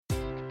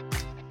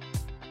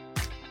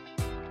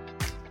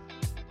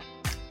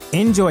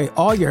Enjoy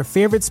all your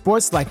favorite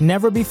sports like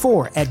never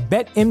before at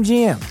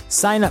BetMGM.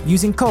 Sign up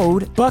using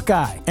code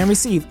Buckeye and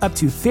receive up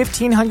to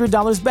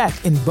 $1,500 back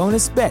in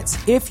bonus bets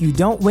if you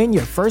don't win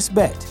your first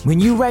bet. When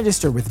you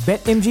register with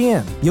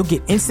BetMGM, you'll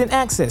get instant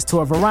access to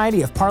a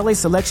variety of parlay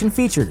selection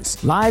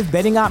features, live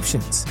betting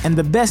options, and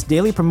the best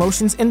daily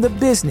promotions in the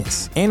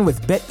business. And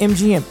with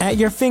BetMGM at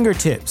your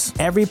fingertips,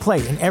 every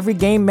play and every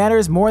game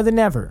matters more than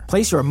ever.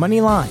 Place your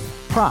money line,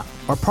 prop,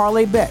 or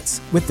parlay bets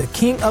with the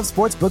king of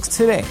sportsbooks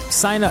today.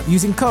 Sign up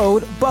using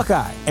code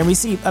Buckeye and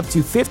receive up to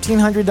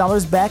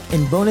 $1,500 back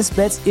in bonus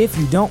bets if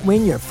you don't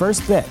win your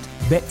first bet.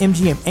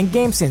 BetMGM and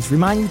GameSense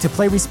remind you to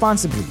play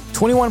responsibly.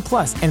 21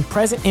 plus and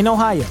present in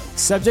Ohio,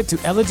 subject to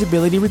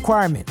eligibility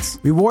requirements.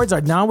 Rewards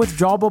are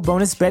non-withdrawable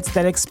bonus bets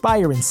that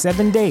expire in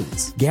 7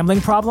 days. Gambling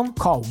problem?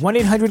 Call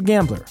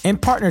 1-800-GAMBLER. In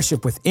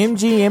partnership with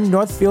MGM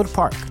Northfield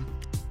Park.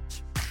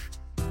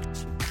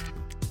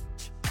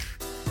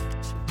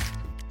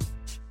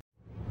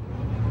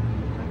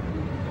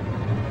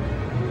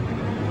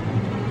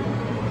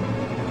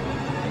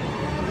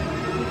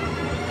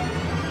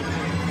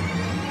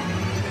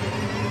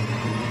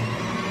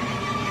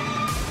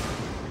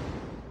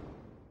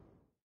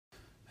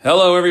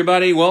 Hello,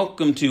 everybody.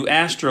 Welcome to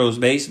Astros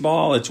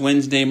Baseball. It's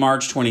Wednesday,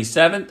 March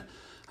 27th.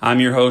 I'm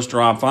your host,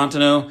 Rob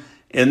Fontenot.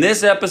 In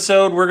this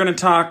episode, we're going to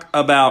talk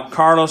about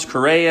Carlos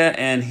Correa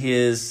and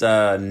his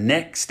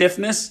neck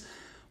stiffness.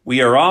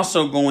 We are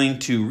also going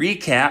to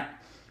recap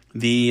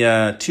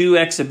the 2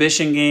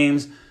 exhibition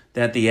games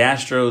that the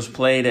Astros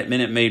played at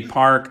Minute Maid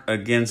Park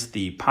against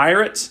the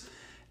Pirates.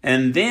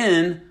 And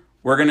then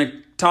we're going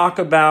to talk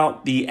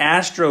about the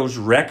Astros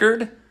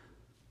record,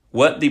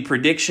 what the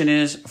prediction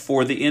is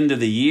for the end of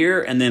the year,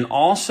 and then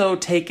also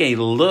take a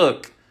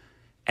look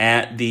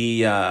at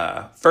the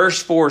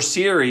first 4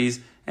 series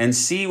and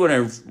see what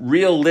a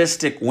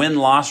realistic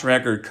win-loss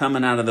record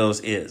coming out of those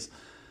is.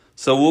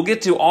 So we'll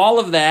get to all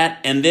of that,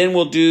 and then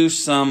we'll do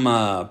some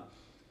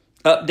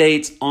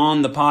updates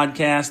on the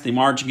podcast, the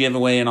March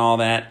giveaway and all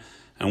that.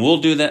 And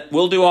we'll do that.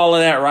 We'll do all of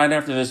that right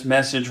after this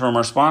message from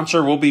our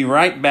sponsor. We'll be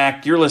right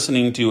back. You're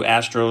listening to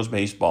Astros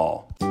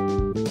Baseball.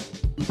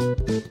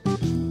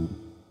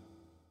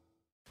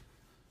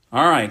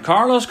 All right,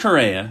 Carlos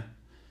Correa.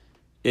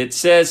 It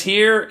says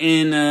here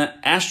in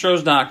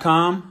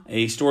Astros.com,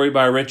 a story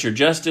by Richard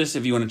Justice,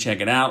 if you want to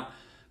check it out.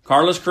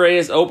 Carlos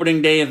Correa's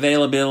opening day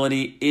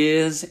availability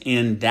is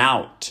in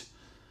doubt.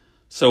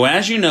 So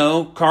as you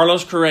know,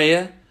 Carlos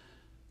Correa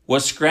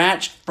was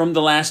scratched from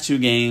the last 2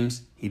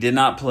 games. He did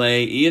not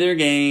play either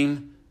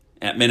game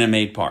at Minute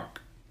Maid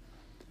Park.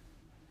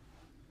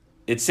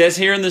 It says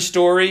here in the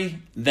story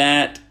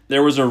that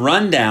there was a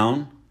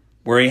rundown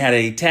where he had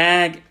a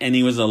tag and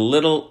he was a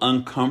little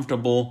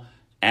uncomfortable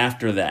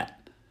after that.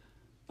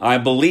 I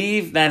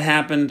believe that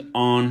happened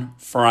on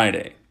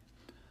Friday.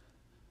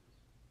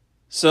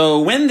 So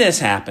when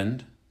this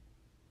happened,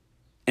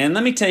 and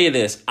let me tell you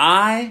this,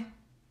 I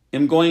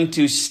am going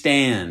to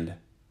stand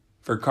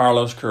for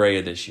Carlos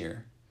Correa this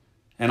year.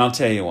 And I'll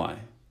tell you why.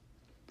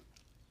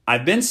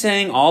 I've been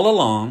saying all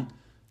along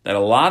that a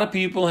lot of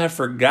people have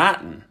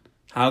forgotten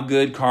how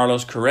good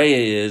Carlos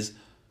Correa is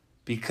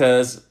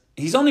because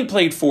he's only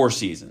played 4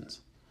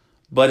 seasons,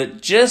 but it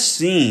just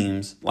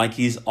seems like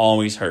he's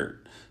always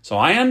hurt. So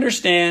I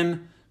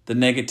understand the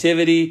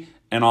negativity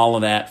and all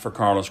of that for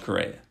Carlos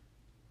Correa.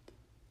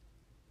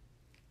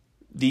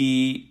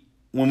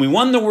 When we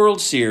won the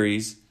World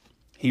Series,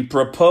 he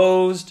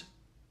proposed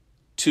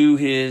to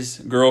his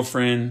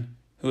girlfriend,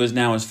 who is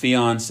now his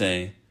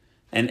fiancée,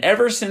 and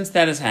ever since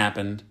that has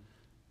happened,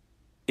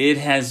 it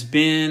has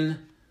been,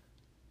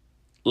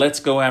 let's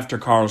go after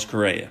Carlos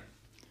Correa.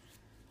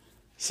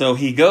 So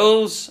he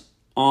goes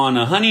on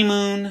a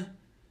honeymoon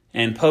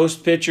and posts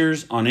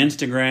pictures on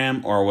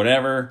Instagram or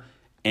whatever,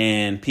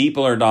 and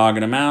people are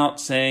dogging him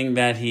out, saying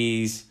that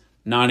he's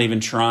not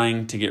even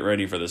trying to get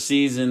ready for the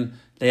season.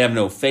 They have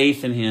no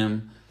faith in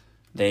him.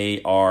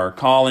 They are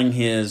calling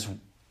his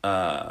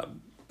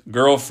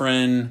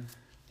girlfriend,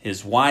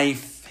 his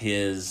wife,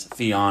 his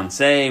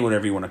fiancée,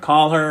 whatever you want to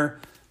call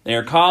her. They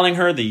are calling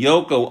her the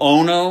Yoko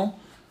Ono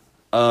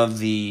of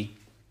the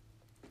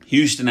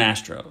Houston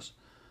Astros.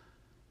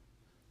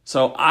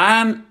 So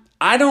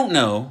I don't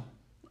know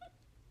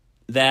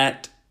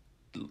that,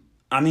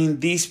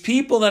 these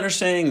people that are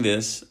saying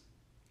this,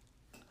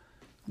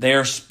 they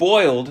are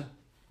spoiled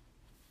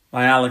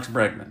by Alex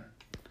Bregman.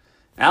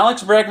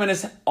 Alex Bregman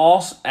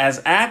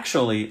has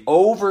actually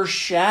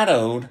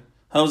overshadowed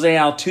Jose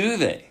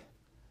Altuve.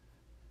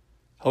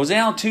 Jose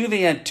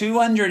Altuve had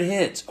 200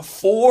 hits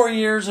 4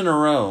 years in a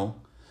row.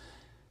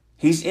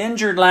 He's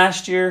injured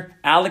last year.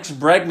 Alex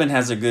Bregman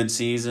has a good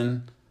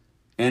season.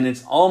 And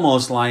it's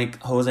almost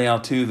like Jose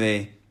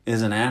Altuve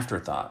is an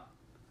afterthought.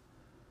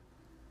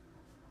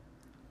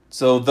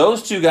 So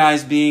those 2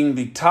 guys being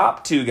the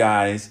top 2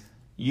 guys,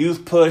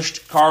 you've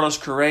pushed Carlos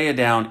Correa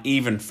down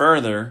even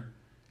further.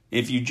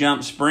 If you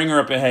jump Springer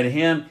up ahead of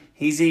him,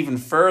 he's even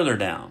further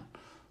down.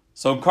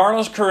 So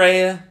Carlos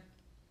Correa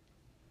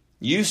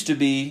used to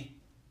be,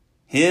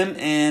 him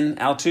and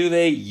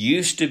Altuve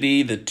used to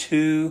be the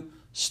 2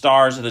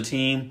 stars of the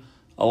team.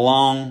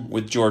 along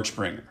with George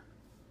Springer.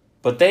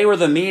 But they were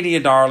the media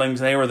darlings.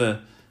 They were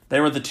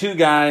the two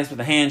guys with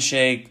the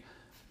handshake,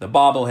 the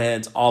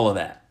bobbleheads, all of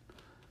that.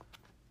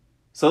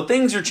 So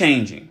things are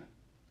changing.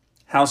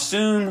 How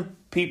soon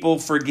people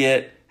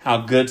forget how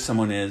good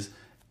someone is.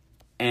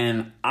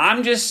 And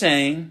I'm just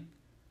saying,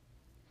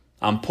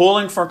 I'm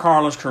pulling for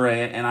Carlos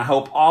Correa, and I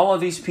hope all of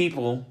these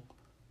people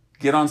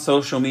get on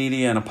social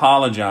media and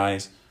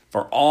apologize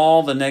for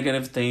all the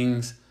negative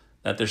things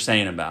that they're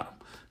saying about him.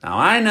 Now,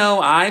 I know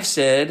I've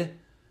said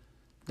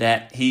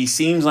that he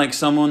seems like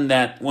someone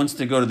that wants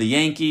to go to the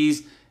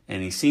Yankees,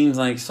 and he seems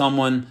like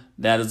someone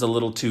that is a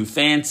little too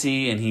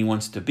fancy, and he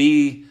wants to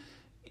be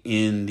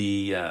in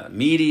the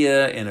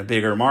media in a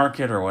bigger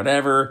market or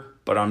whatever,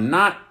 but I'm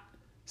not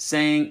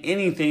saying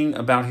anything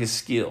about his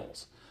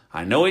skills.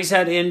 I know he's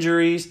had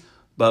injuries,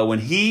 but when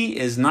he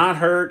is not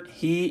hurt,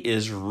 he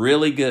is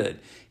really good.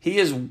 He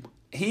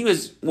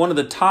was one of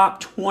the top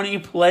 20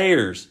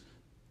 players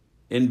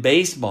in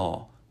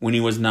baseball when he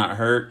was not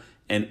hurt,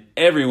 and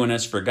everyone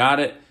has forgot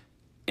it,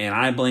 and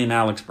I blame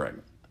Alex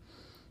Bregman.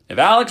 If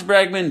Alex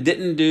Bregman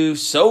didn't do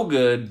so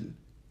good,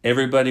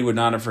 everybody would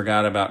not have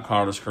forgot about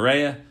Carlos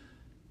Correa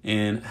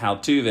and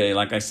Altuve.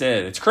 Like I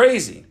said, it's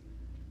crazy.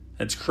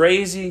 It's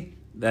crazy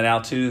that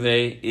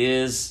Altuve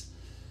is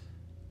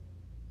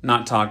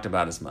not talked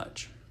about as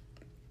much.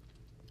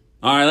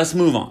 All right, let's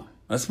move on.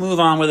 Let's move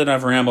on with it.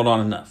 I've rambled on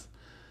enough.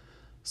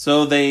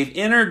 So they've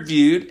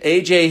interviewed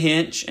A.J.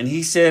 Hinch, and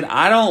he said,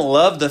 I don't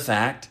love the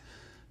fact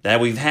that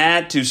we've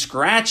had to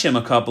scratch him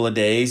a couple of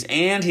days,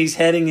 and he's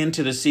heading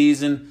into the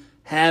season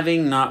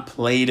having not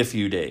played a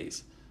few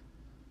days.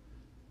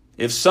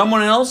 If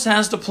someone else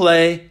has to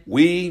play,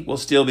 we will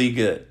still be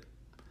good.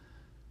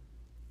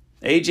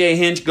 A.J.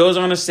 Hinch goes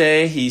on to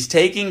say he's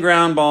taking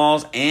ground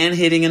balls and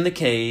hitting in the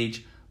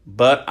cage,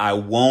 but I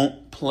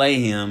won't play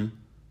him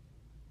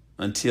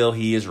until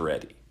he is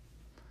ready.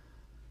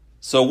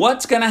 So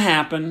what's going to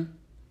happen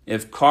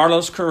if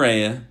Carlos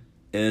Correa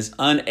is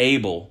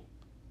unable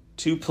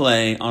to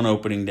play on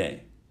opening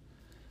day?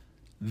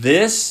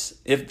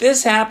 If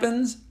this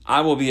happens,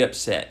 I will be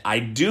upset. I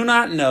do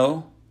not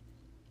know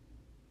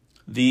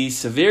the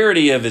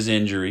severity of his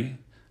injury.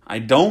 I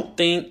don't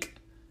think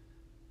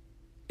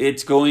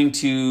it's going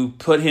to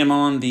put him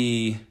on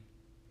the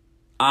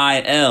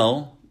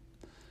IL.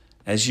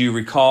 As you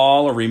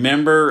recall or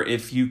remember,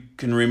 if you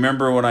can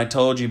remember what I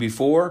told you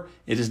before,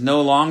 it is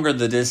no longer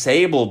the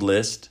disabled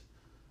list.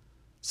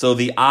 So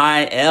the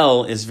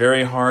IL is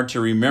very hard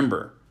to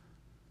remember.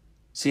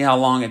 See how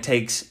long it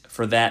takes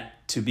for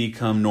that to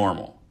become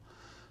normal.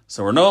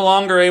 So we're no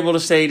longer able to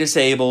say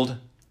disabled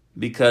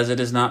because it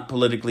is not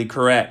politically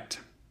correct.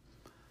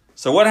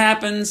 So what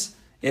happens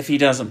if he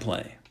doesn't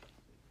play?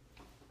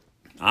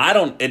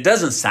 It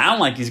doesn't sound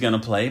like he's going to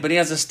play, but he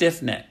has a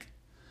stiff neck.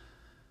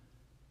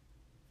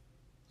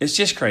 It's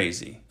just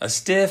crazy. A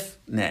stiff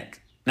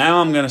neck.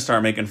 Now I'm going to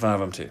start making fun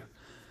of him too.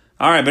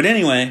 All right, but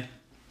anyway,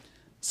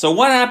 so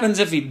what happens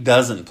if he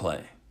doesn't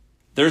play?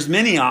 There's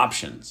many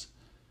options.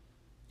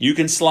 You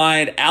can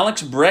slide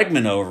Alex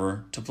Bregman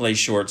over to play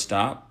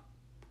shortstop.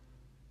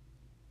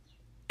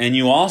 And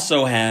you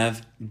also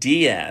have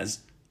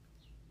Diaz,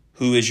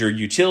 who is your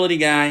utility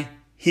guy.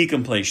 He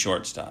can play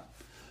shortstop.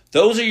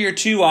 Those are your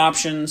two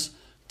options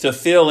to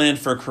fill in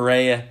for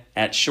Correa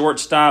at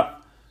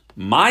shortstop.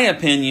 My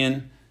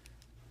opinion,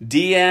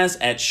 Diaz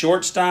at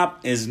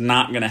shortstop is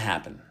not going to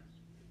happen.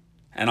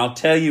 And I'll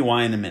tell you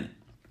why in a minute.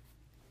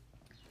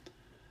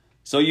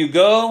 So you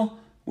go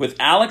with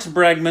Alex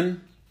Bregman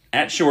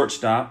at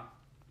shortstop.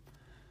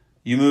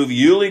 You move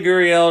Yuli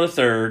Gurriel to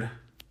third.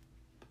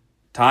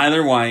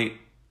 Tyler White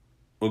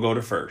will go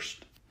to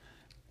first.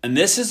 And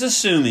this is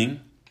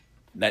assuming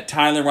that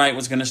Tyler White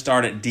was going to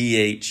start at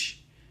DH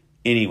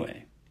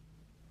anyway.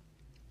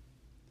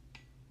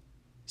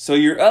 So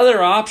your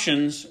other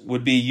options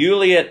would be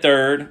Yuli at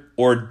third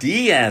or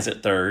Diaz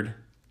at third,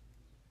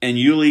 and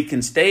Yuli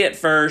can stay at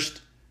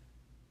first,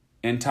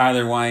 and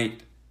Tyler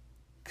White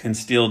can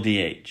still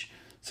DH.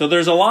 So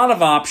there's a lot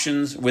of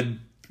options with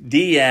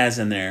Diaz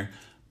in there,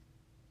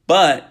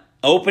 but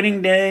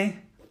opening day,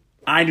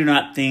 I do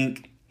not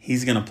think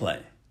he's going to play.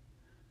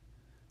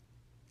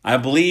 I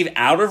believe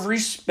out of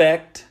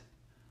respect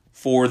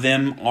for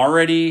them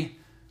already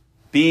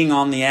being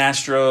on the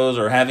Astros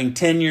or having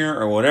tenure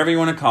or whatever you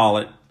want to call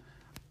it,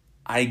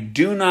 I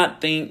do not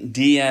think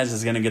Diaz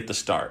is going to get the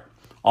start.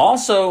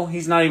 Also,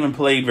 he's not even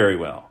played very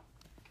well.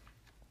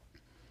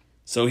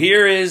 So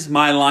here is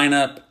my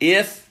lineup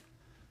if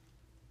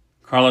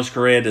Carlos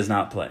Correa does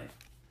not play.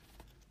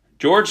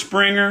 George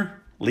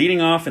Springer leading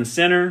off in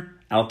center,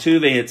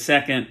 Altuve at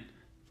second,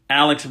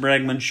 Alex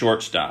Bregman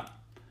shortstop.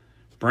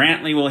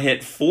 Brantley will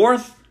hit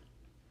fourth,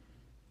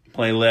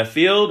 play left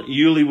field.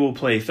 Yuli will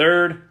play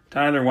third,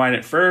 Tyler White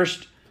at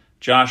first,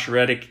 Josh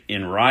Reddick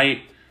in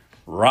right,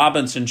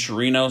 Robinson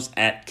Chirinos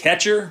at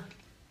catcher,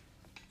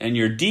 and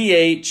your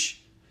DH,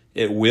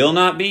 it will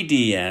not be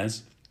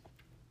Diaz.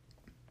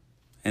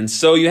 And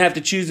so you have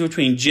to choose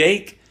between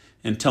Jake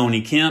and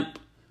Tony Kemp.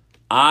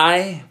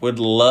 I would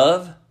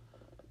love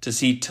to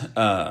see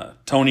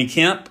Tony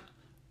Kemp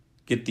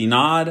get the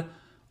nod,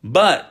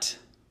 but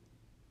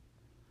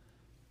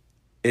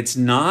it's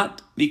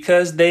not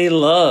because they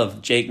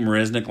love Jake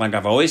Marisnick like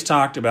I've always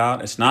talked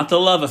about. It's not the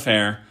love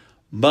affair,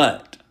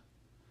 but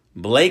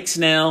Blake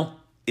Snell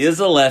is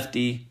a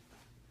lefty,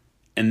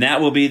 and that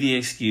will be the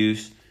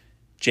excuse.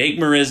 Jake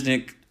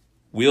Marisnick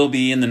will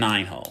be in the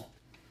 9-hole.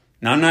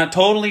 Now, I'm not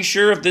totally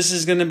sure if this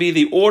is going to be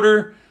the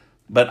order,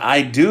 but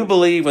I do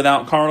believe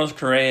without Carlos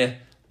Correa,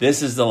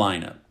 this is the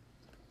lineup.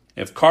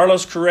 If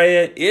Carlos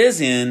Correa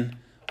is in,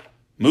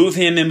 move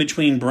him in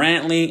between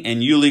Brantley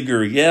and Yuli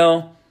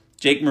Gurriel.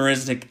 Jake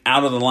Marisnick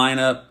out of the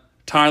lineup.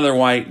 Tyler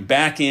White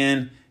back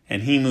in,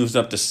 and he moves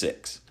up to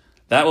 6.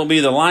 That will be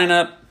the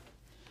lineup.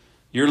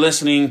 You're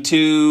listening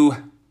to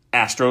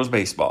Astros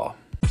Baseball.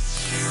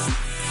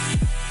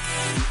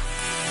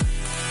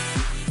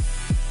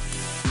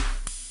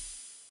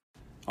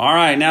 All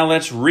right, now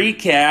let's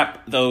recap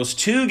those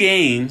 2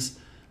 games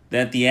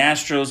that the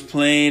Astros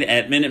played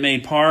at Minute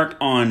Maid Park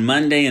on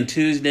Monday and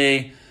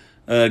Tuesday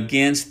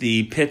against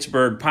the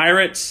Pittsburgh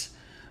Pirates.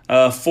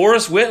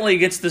 Forrest Whitley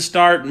gets the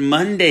start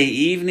Monday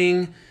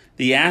evening.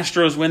 The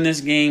Astros win this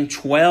game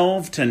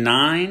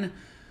 12-9.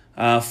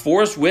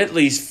 Forrest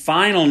Whitley's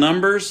final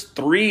numbers,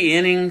 3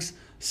 innings,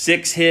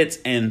 6 hits,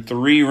 and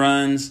 3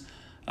 runs.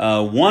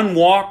 1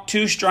 walk,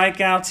 2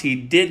 strikeouts. He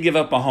did give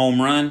up a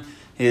home run.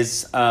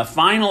 His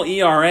final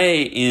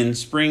ERA in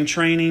spring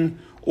training,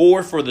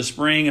 or for the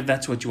spring, if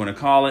that's what you want to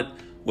call it,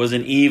 was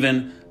an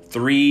even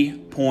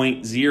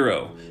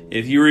 3.0.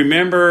 If you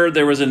remember,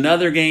 there was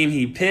another game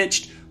he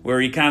pitched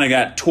where he kind of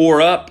got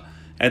tore up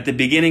at the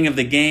beginning of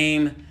the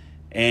game,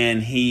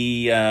 and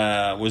he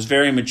was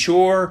very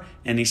mature,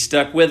 and he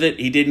stuck with it.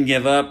 He didn't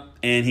give up,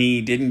 and he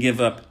didn't give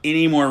up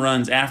any more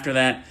runs after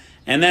that.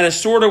 And that is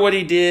sort of what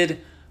he did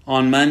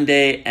on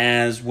Monday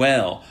as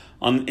well.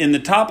 In the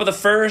top of the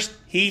first,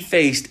 he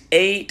faced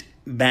 8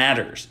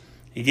 batters.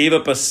 He gave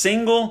up a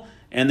single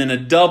and then a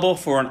double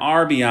for an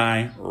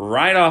RBI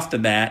right off the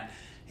bat.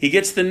 He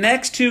gets the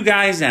next 2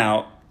 guys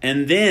out,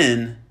 and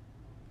then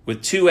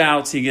with 2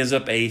 outs, he gives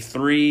up a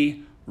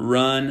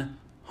 3-run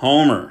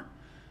homer.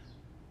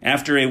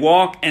 After a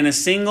walk and a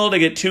single to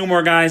get 2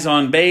 more guys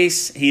on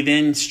base, he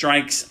then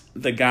strikes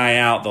the guy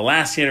out, the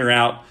last hitter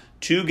out,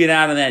 to get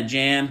out of that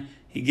jam.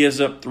 He gives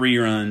up 3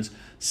 runs.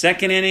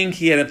 Second inning,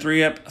 he had a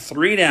 3-up,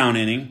 3-down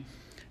inning.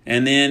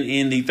 And then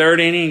in the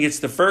third inning, he gets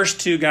the first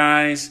 2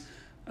 guys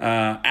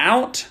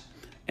out.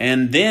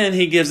 And then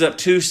he gives up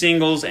 2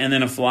 singles and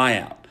then a fly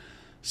out.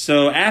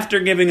 So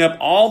after giving up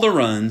all the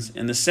runs,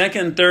 in the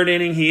second and third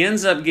inning, he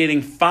ends up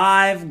getting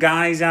 5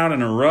 guys out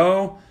in a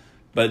row.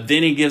 But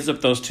then he gives up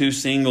those 2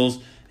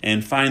 singles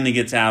and finally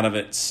gets out of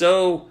it.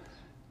 So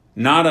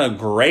not a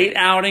great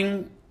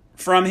outing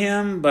from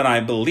him, but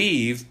I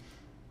believe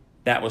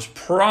that was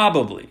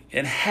probably,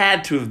 it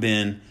had to have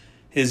been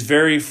his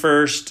very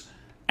first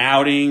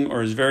outing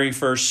or his very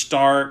first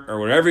start or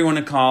whatever you want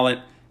to call it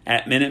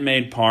at Minute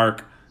Maid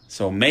Park.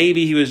 So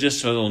maybe he was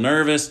just a little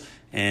nervous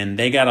and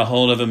they got a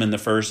hold of him in the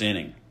first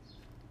inning.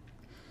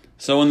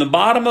 So in the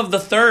bottom of the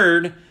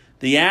third,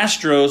 the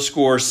Astros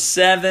score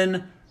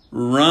 7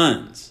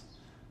 runs.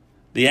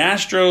 The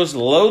Astros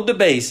load the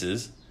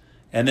bases,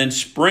 and then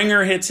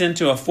Springer hits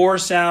into a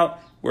force out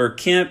where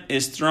Kemp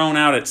is thrown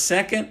out at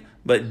second,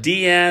 but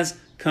Diaz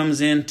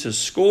comes in to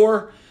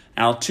score.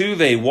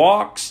 Altuve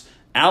walks.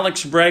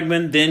 Alex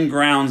Bregman then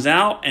grounds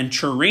out, and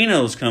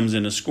Chirinos comes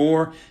in to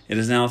score. It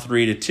is now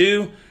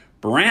 3-2.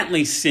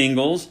 Brantley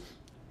singles.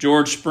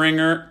 George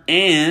Springer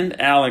and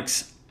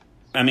Jose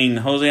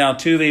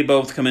Altuve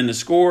both come in to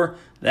score.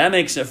 That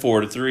makes it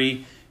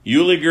 4-3.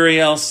 Yuli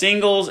Gurriel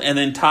singles, and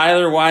then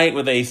Tyler White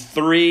with a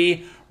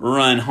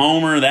 3-run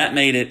homer. That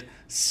made it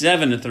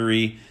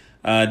 7-3.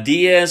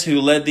 Diaz,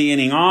 who led the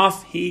inning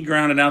off, he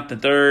grounded out the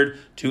third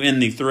to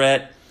end the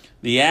threat.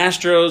 The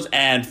Astros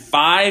add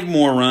 5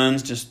 more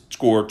runs to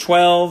score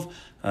 12.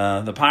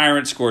 The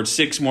Pirates scored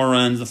 6 more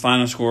runs. The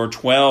final score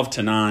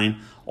 12-9.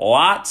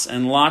 Lots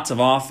and lots of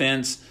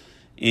offense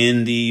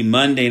in the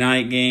Monday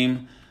night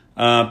game.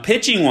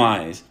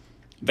 Pitching-wise,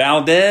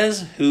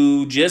 Valdez,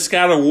 who just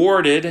got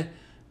awarded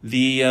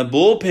the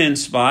bullpen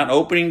spot,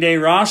 opening day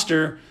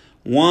roster,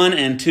 1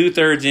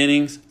 2/3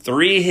 innings,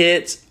 3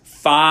 hits,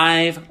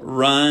 5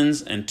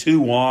 runs, and 2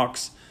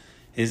 walks.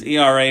 His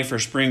ERA for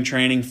spring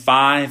training,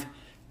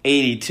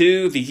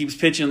 5.82. If he keeps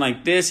pitching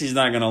like this, he's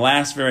not going to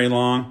last very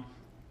long.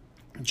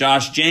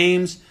 Josh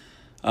James,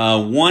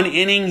 1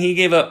 inning, he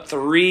gave up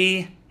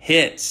 3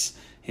 hits.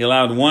 He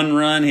allowed 1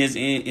 run. His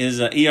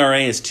ERA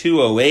is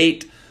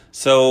 2.08.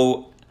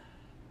 So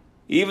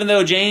even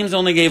though James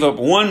only gave up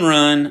 1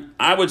 run,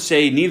 I would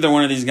say neither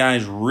one of these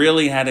guys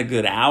really had a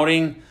good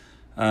outing.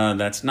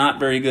 That's not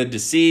very good to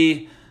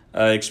see,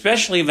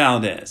 especially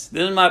Valdez.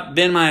 This has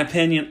been my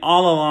opinion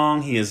all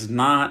along. He is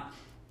not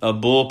a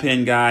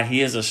bullpen guy.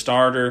 He is a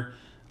starter.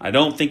 I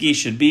don't think he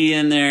should be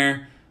in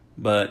there,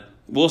 but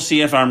we'll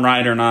see if I'm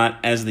right or not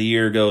as the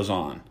year goes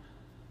on.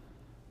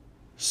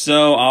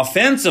 So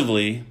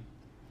offensively,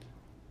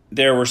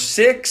 there were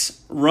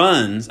 6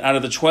 runs out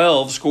of the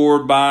 12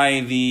 scored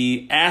by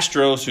the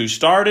Astros who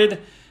started,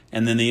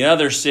 and then the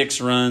other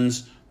 6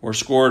 runs were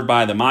scored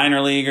by the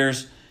minor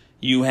leaguers.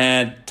 You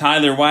had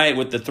Tyler White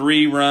with the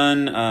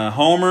 3-run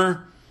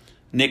homer.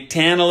 Nick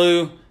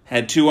Tanalou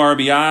had 2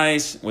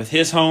 RBIs with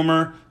his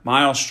homer.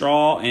 Miles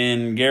Straw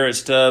and Garrett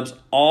Stubbs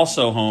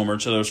also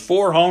homered. So there was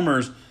 4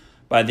 homers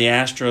by the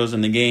Astros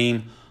in the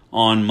game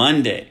on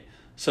Monday.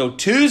 So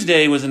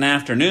Tuesday was an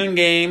afternoon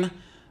game.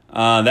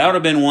 That would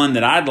have been one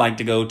that I'd like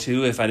to go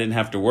to if I didn't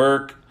have to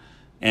work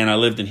and I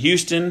lived in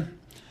Houston.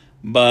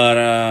 But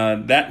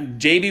that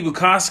J.B.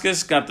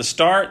 Bukauskas got the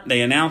start.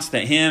 They announced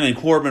that him and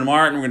Corbin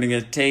Martin were going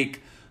to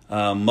take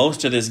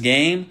most of this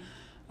game.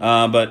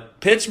 But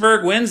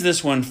Pittsburgh wins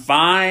this one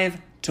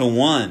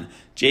 5-1.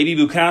 J.B.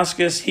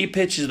 Bukauskas, he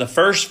pitches the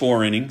first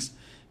 4 innings,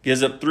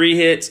 gives up 3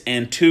 hits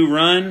and 2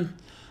 runs.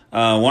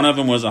 One of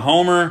them was a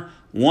homer,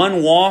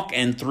 1 walk,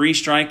 and 3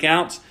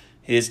 strikeouts.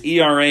 His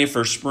ERA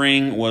for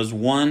spring was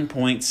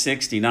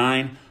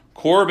 1.69.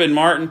 Corbin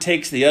Martin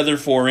takes the other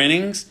 4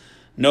 innings.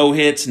 No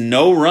hits,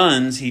 no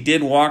runs. He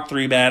did walk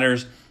 3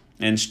 batters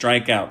and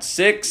strike out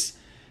 6.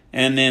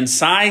 And then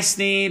Cy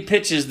Snead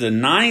pitches the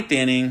 9th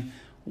inning.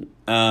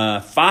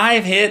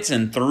 5 hits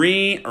and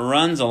 3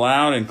 runs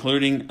allowed,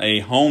 including a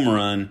home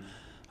run.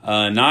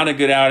 Not a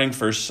good outing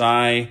for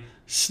Cy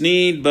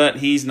Snead, but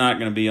he's not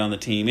going to be on the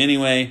team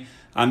anyway.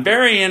 I'm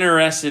very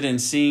interested in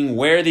seeing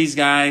where these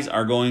guys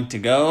are going to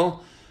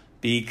go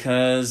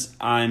because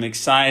I'm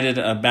excited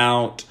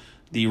about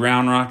the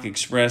Round Rock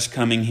Express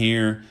coming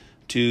here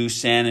to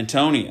San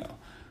Antonio.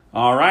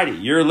 All righty,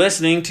 you're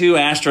listening to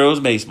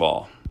Astros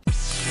Baseball.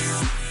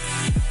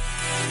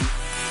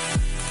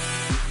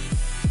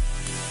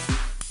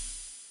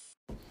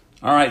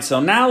 All right, so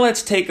now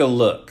let's take a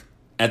look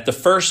at the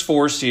first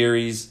 4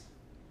 series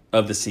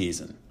of the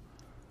season.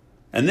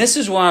 And this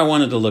is why I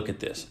wanted to look at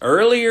this.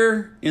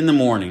 Earlier in the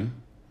morning,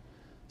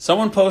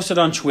 someone posted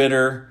on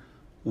Twitter,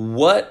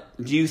 what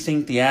do you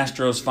think the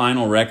Astros'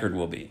 final record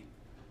will be?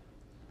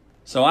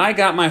 So I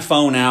got my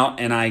phone out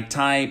and I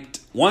typed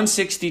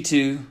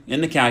 162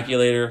 in the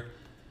calculator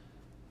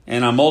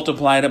and I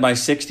multiplied it by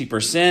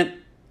 60%,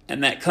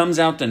 and that comes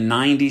out to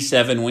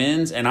 97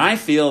 wins, and I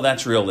feel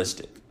that's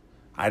realistic.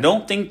 I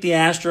don't think the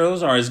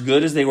Astros are as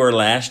good as they were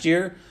last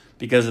year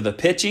because of the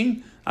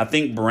pitching. I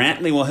think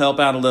Brantley will help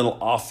out a little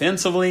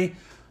offensively,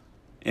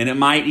 and it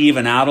might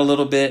even out a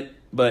little bit.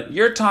 But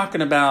you're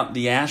talking about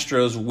the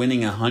Astros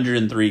winning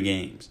 103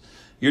 games.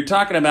 You're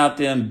talking about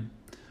them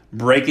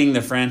breaking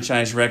the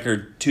franchise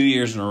record 2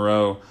 years in a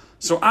row.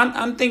 So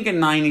I'm thinking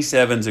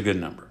 97 is a good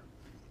number.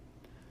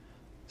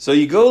 So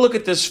you go look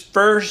at this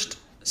first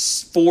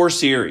 4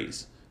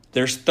 series.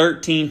 There's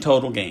 13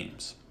 total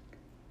games.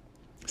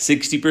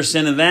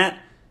 60% of that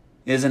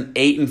is an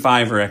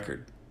 8-5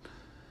 record.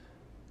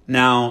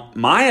 Now,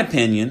 my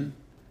opinion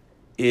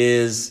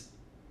is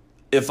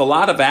if a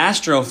lot of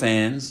Astro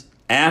fans,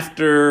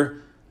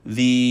 after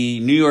the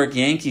New York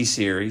Yankees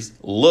series,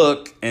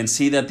 look and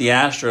see that the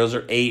Astros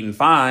are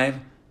 8-5,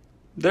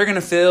 they're going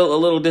to feel a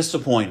little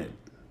disappointed.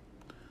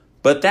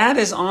 But that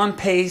is on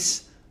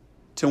pace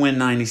to win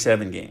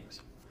 97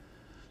 games.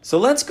 So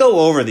let's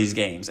go over these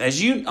games.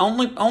 As you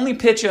only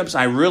pitch-ups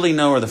I really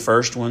know are the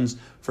first ones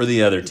for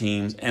the other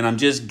teams, and I'm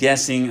just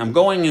guessing. I'm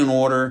going in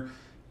order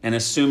and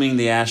assuming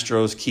the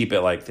Astros keep it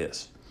like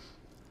this.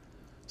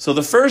 So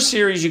the first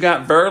series, you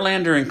got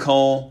Verlander and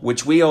Cole,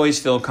 which we always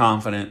feel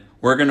confident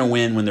we're going to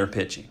win when they're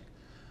pitching.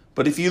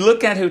 But if you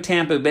look at who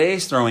Tampa Bay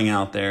is throwing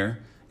out there,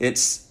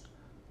 it's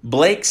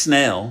Blake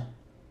Snell,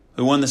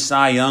 who won the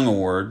Cy Young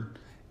Award,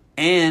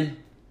 and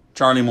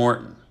Charlie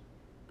Morton.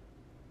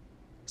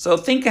 So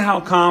think of how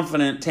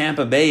confident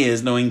Tampa Bay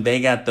is knowing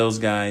they got those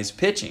guys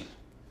pitching.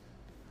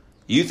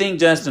 You think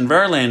Justin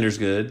Verlander's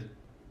good.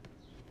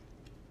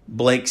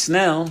 Blake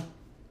Snell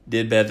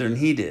did better than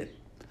he did.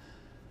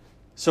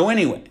 So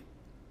anyway,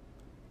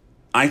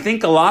 I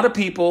think a lot of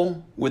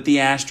people with the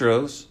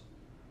Astros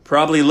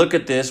probably look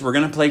at this. We're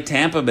going to play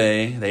Tampa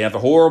Bay. They have a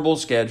horrible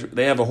schedule.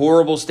 They have a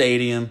horrible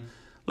stadium.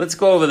 Let's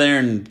go over there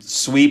and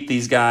sweep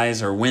these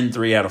guys or win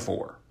 3 out of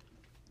 4.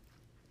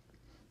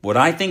 What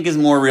I think is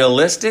more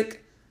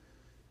realistic,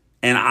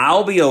 and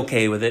I'll be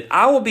okay with it,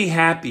 I will be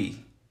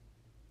happy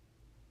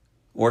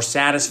or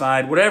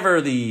satisfied,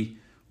 whatever the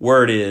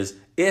word is,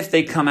 if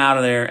they come out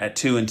of there at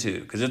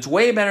 2-2, because it's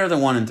way better than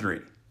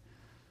 1-3.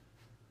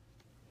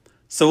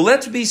 So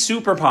let's be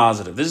super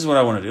positive. This is what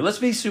I want to do. Let's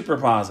be super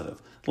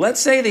positive. Let's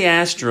say the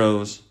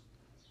Astros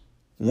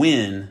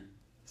win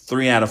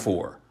 3 out of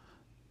 4.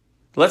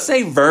 Let's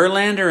say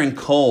Verlander and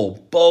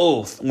Cole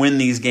both win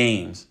these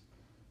games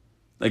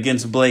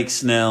against Blake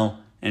Snell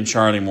and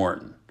Charlie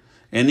Morton.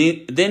 And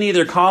then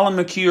either Colin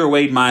McHugh or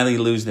Wade Miley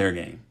lose their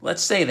game.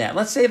 Let's say that.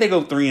 Let's say they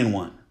go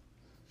 3-1.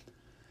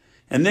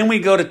 And then we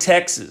go to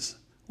Texas.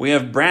 We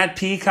have Brad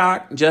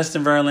Peacock,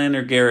 Justin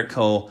Verlander, Garrett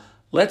Cole.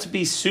 Let's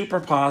be super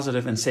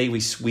positive and say we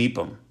sweep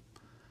them.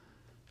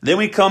 Then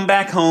we come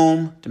back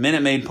home to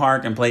Minute Maid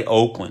Park and play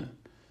Oakland.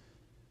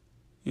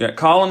 You got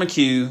Colin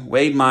McHugh,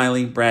 Wade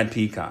Miley, Brad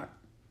Peacock.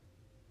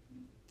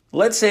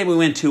 Let's say we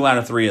win 2 out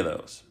of 3 of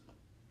those.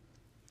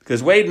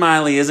 Because Wade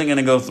Miley isn't going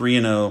to go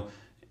 3-0.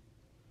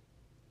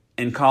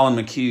 and Colin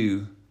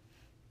McHugh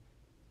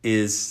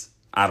is,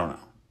 I don't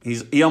know.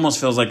 He almost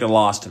feels like a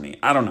loss to me.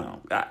 I don't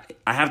know.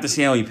 I have to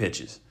see how he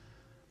pitches.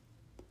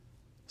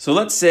 So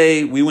let's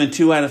say we win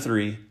 2 out of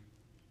 3,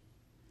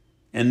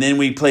 and then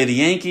we play the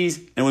Yankees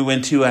and we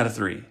win 2 out of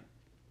 3.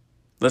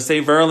 Let's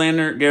say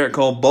Verlander, Garrett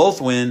Cole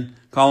both win.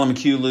 Colin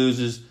McHugh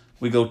loses.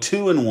 We go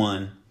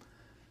 2-1.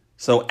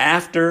 So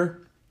after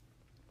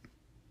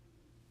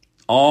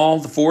all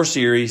the 4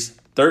 series,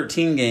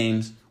 13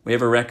 games, we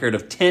have a record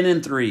of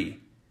 10-3.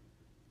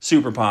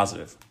 Super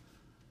positive.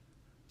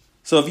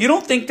 So if you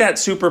don't think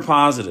that's super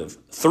positive,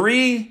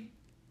 3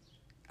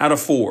 out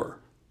of 4.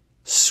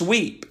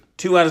 Sweep.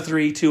 2 out of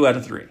 3, 2 out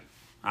of 3.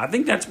 I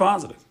think that's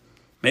positive.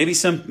 Maybe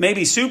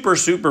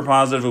super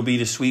positive will be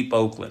to sweep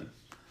Oakland.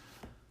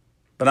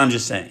 But I'm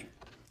just saying.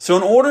 So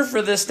in order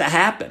for this to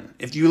happen,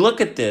 if you look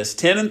at this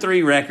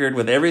 10-3 record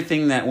with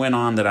everything that went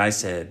on that I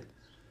said,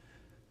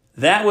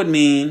 that would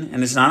mean,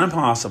 and it's not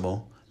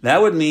impossible,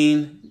 that would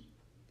mean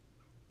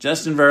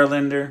Justin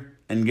Verlander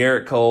and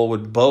Garrett Cole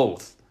would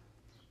both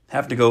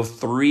have to go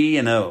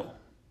 3-0.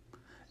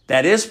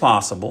 That is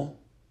possible.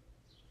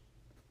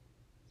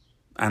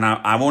 And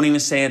I won't even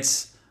say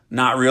it's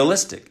not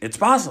realistic. It's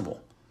possible.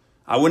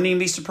 I wouldn't even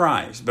be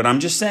surprised. But I'm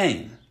just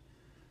saying.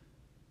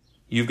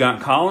 You've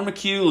got Colin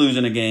McHugh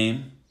losing a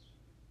game.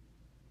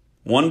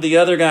 One of the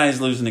other guys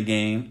losing a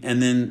game.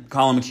 And then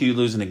Colin McHugh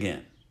losing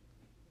again.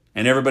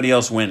 And everybody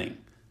else winning.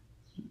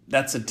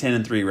 That's a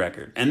 10-3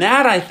 record. And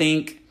that, I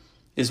think,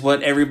 is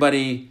what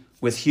everybody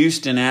with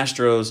Houston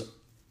Astros...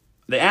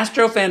 The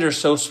Astro fans are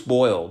so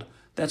spoiled.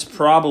 That's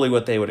probably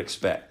what they would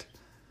expect.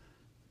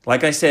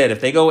 Like I said,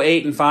 if they go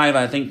 8-5,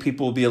 I think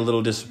people will be a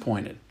little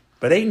disappointed.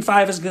 But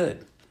 8-5 is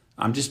good.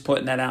 I'm just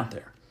putting that out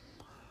there.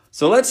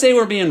 So let's say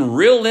we're being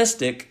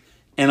realistic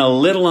and a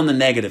little on the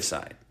negative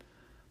side.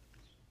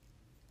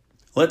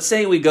 Let's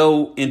say we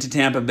go into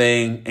Tampa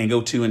Bay and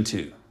go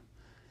 2-2.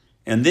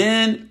 And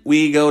then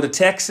we go to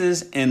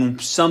Texas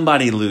and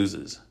somebody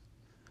loses.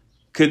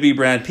 Could be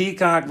Brad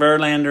Peacock,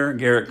 Verlander,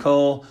 Garrett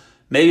Cole.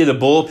 Maybe the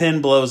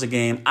bullpen blows a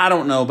game. I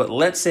don't know, but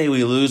let's say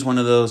we lose one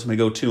of those and we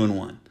go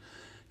 2-1.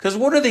 Because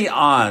what are the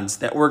odds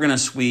that we're going to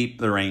sweep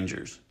the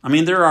Rangers? I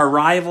mean, they're our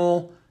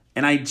rival,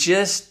 and I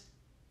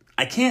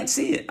can't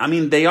see it. I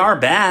mean, they are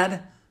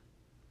bad,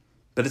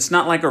 but it's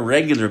not like a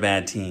regular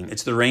bad team.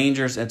 It's the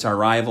Rangers. It's our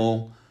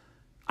rival.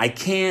 I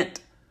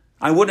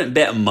wouldn't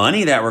bet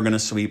money that we're going to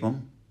sweep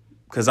them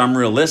because I'm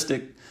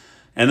realistic.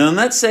 And then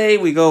let's say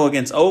we go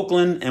against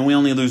Oakland and we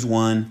only lose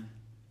 1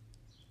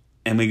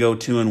 and we go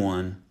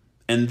 2-1.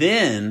 And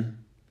then,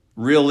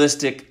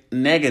 realistic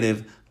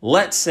negative,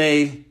 let's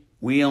say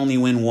we only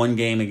win 1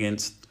 game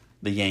against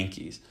the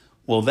Yankees.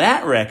 Well,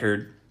 that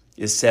record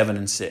is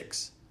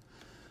 7-6.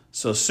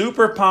 So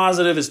super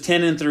positive is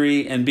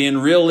 10-3, and being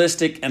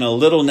realistic and a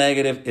little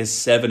negative is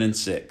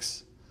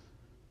 7-6.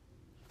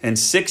 And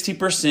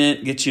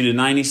 60% gets you to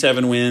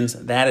 97 wins.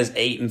 That is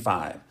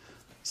 8-5.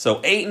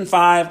 So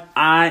 8-5,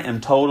 I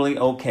am totally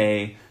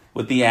okay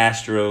with the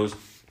Astros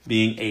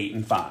being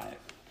 8-5.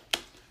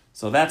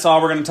 So that's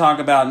all we're going to talk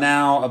about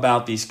now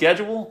about the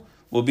schedule.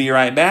 We'll be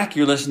right back.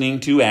 You're listening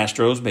to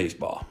Astros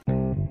Baseball.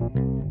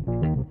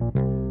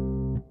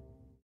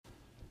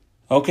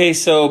 Okay,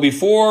 so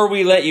before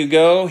we let you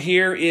go,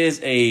 here is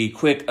a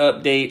quick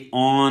update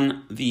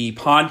on the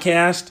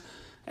podcast.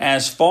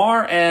 As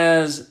far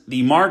as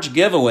the March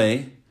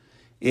giveaway,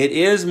 it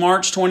is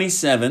March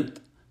 27th.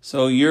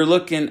 So you're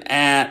looking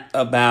at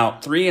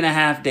about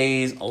 3.5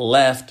 days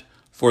left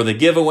for the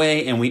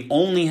giveaway, and we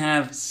only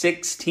have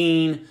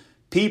 16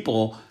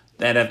 people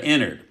that have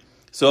entered.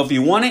 So if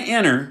you want to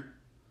enter,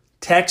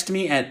 text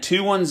me at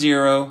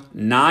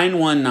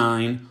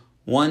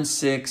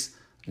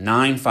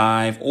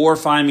 210-919-1695 or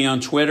find me on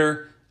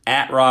Twitter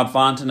at Rob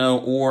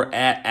Fontenot or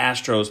at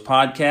Astros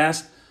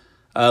Podcast.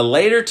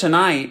 Later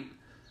tonight,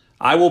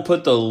 I will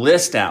put the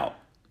list out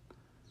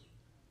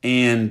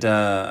and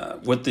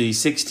with the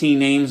 16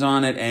 names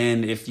on it.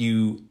 And if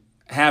you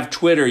have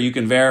Twitter, you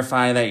can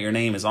verify that your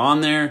name is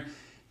on there.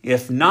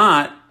 If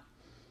not,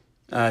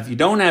 if you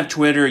don't have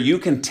Twitter, you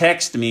can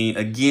text me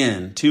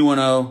again,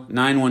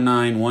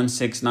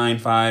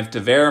 210-919-1695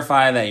 to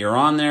verify that you're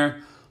on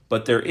there.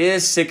 But there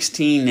is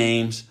 16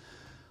 names.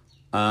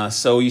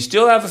 So you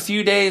still have a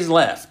few days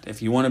left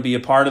if you want to be a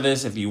part of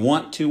this. If you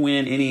want to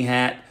win any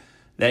hat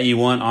that you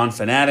want on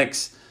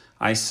Fanatics.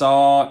 I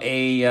saw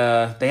they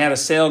had a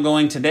sale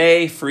going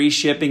today, free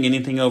shipping,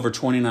 anything over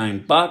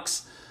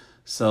 $29.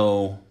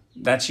 So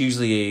that's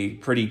usually a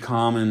pretty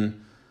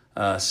common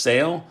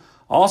sale.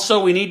 Also,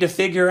 we need to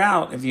figure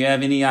out if you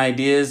have any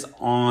ideas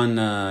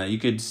on, you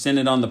could send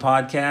it on the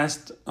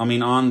podcast,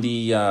 on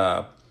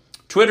the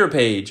Twitter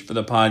page for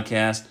the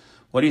podcast.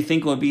 What do you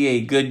think would be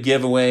a good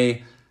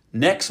giveaway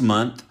next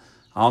month?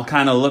 I'll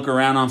kind of look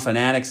around on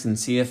Fanatics and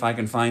see if I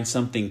can find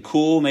something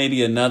cool,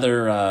 maybe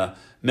another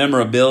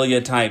memorabilia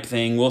type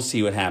thing. We'll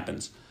see what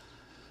happens.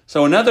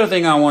 So another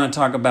thing I want to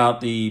talk about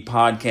the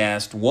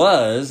podcast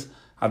was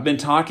I've been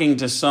talking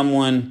to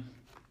someone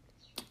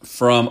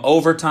from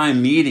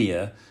Overtime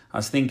Media. I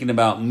was thinking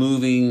about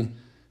moving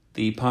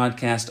the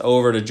podcast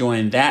over to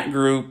join that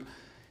group.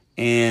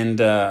 And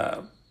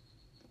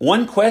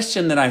one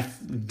question that I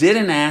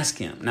didn't ask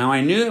him. Now,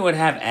 I knew it would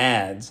have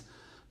ads,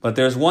 but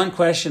there's one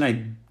question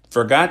I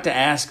forgot to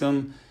ask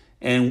him,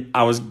 and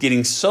I was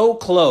getting so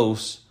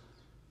close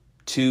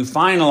to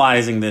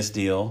finalizing this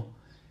deal.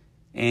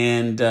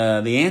 And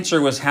the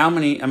answer was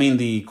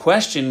the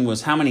question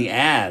was how many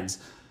ads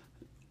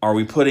are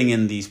we putting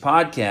in these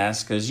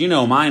podcasts? Because,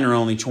 mine are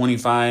only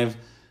 25,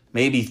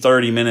 maybe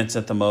 30 minutes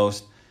at the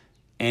most.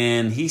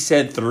 And he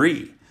said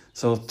 3.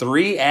 So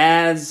 3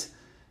 ads,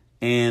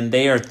 and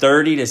they are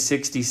 30 to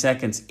 60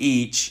 seconds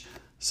each.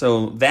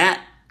 So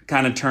that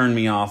kind of turned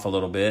me off a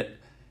little bit.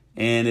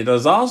 And it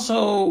was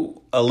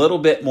also a little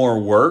bit more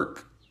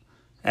work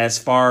as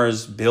far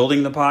as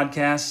building the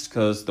podcast,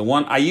 because the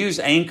one I use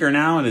Anchor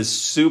now, it is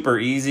super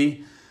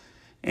easy.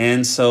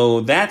 And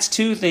so that's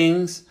 2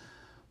 things,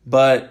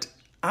 but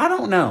I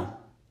don't know.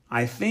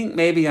 I think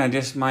maybe I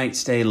just might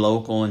stay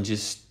local and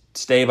just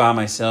stay by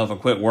myself and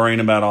quit worrying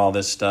about all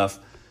this stuff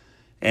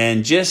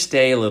and just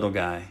stay a little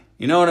guy.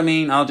 You know what I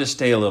mean? I'll just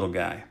stay a little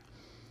guy.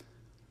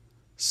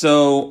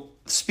 So,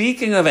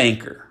 speaking of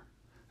Anchor,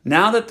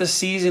 now that the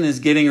season is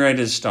getting ready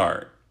to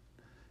start,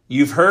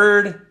 you've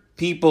heard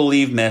people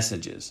leave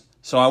messages.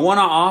 So I want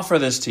to offer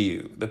this to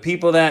you. The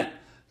people that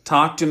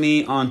talk to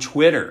me on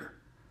Twitter,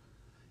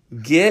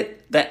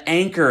 get the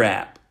Anchor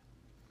app.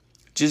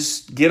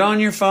 Just get on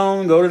your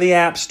phone, go to the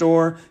App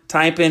Store,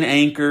 type in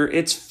Anchor.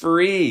 It's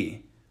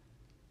free.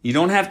 You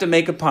don't have to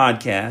make a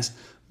podcast,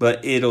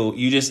 but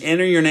you just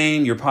enter your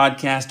name, your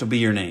podcast will be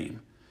your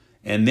name.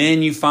 And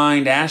then you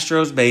find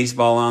Astros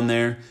Baseball on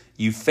there,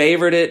 you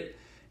favorite it,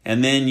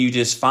 and then you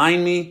just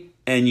find me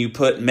and you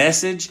put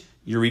message,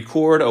 you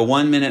record a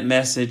 1-minute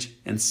message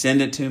and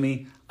send it to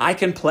me. I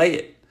can play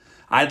it.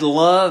 I'd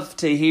love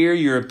to hear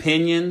your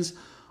opinions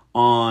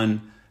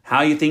on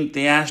how you think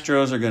the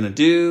Astros are going to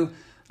do.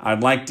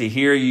 I'd like to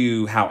hear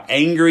how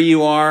angry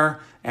you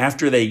are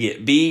after they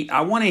get beat.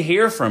 I want to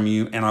hear from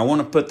you, and I want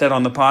to put that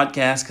on the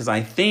podcast because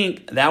I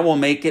think that will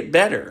make it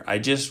better. I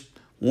just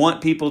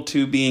want people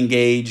to be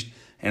engaged,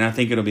 and I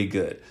think it'll be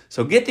good.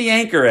 So get the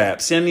Anchor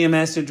app. Send me a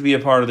message. Be a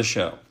part of the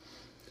show.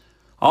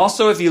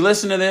 Also, if you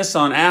listen to this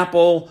on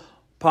Apple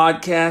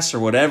Podcasts or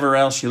whatever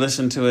else you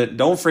listen to it,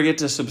 don't forget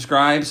to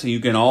subscribe so you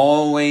can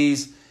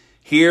always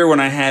hear when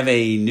I have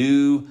a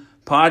new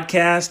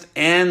podcast.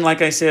 And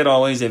like I said,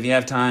 always, if you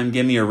have time,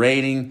 give me a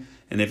rating.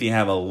 And if you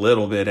have a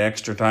little bit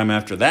extra time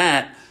after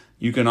that,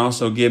 you can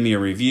also give me a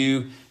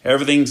review.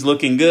 Everything's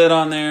looking good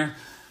on there.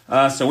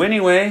 So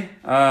anyway,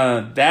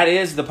 that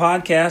is the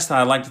podcast.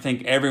 I'd like to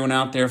thank everyone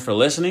out there for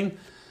listening.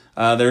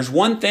 There's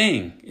one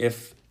thing.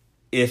 If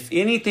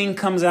anything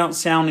comes out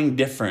sounding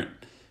different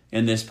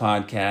in this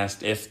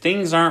podcast, if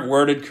things aren't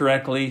worded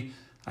correctly,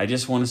 I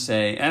just want to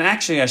say, and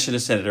actually I should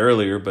have said it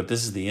earlier, but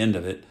this is the end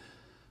of it.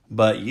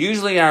 But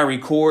usually I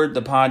record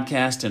the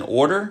podcast in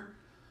order.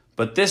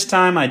 But this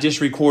time I just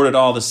recorded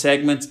all the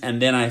segments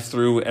and then I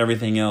threw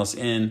everything else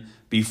in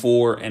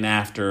before and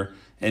after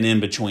and in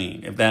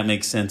between, if that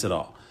makes sense at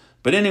all.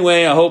 But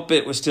anyway, I hope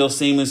it was still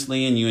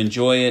seamlessly and you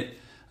enjoy it.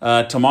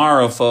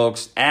 Tomorrow,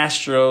 folks,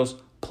 Astros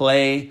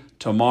play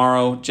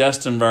tomorrow.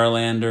 Justin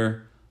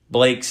Verlander,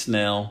 Blake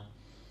Snell.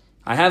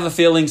 I have a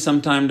feeling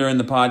sometime during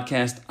the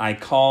podcast I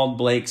called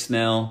Blake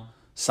Snell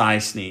Cy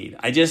Snead.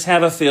 I just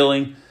have a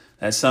feeling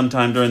that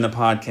sometime during the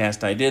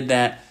podcast I did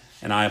that,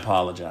 and I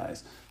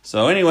apologize.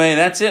 So anyway,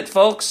 that's it,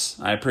 folks.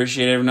 I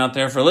appreciate everyone out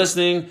there for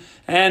listening,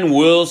 and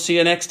we'll see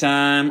you next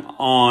time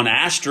on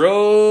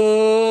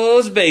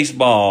Astros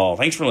Baseball.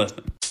 Thanks for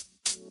listening.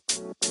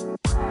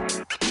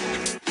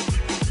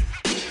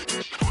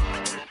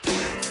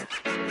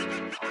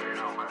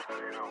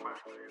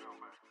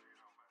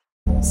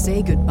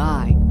 Say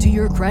goodbye to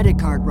your credit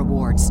card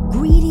rewards.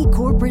 Greedy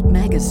corporate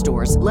mega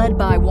stores, led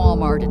by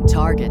Walmart and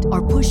Target,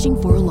 are pushing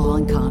for a law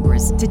in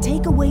Congress to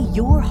take away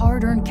your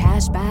hard-earned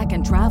cash back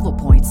and travel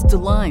points to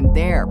line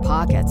their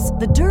pockets.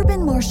 The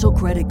Durbin-Marshall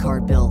credit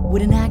card bill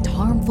would enact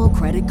harmful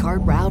credit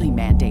card routing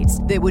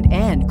mandates that would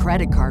end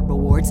credit card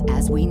rewards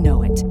as we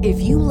know it.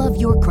 If you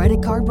love your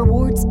credit card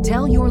rewards,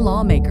 tell your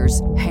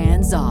lawmakers,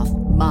 hands off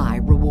my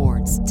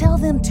rewards. Tell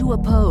them to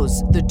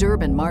oppose the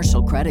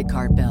Durbin-Marshall credit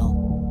card bill.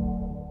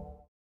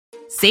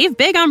 Save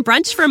big on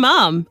brunch for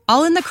mom,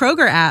 all in the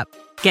Kroger app.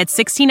 Get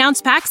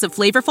 16-ounce packs of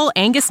flavorful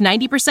Angus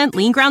 90%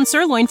 lean ground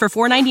sirloin for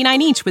 $4.99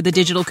 each with a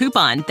digital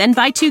coupon. Then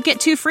buy 2, get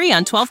 2 free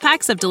on 12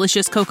 packs of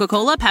delicious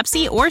Coca-Cola,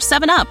 Pepsi, or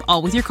 7-Up,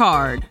 all with your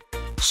card.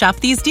 Shop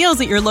these deals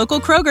at your local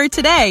Kroger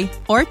today,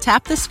 or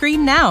tap the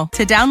screen now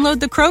to download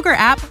the Kroger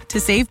app to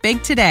save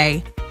big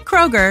today.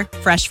 Kroger,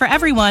 fresh for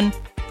everyone.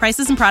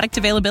 Prices and product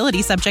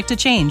availability subject to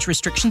change.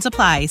 Restrictions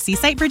apply. See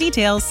site for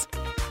details.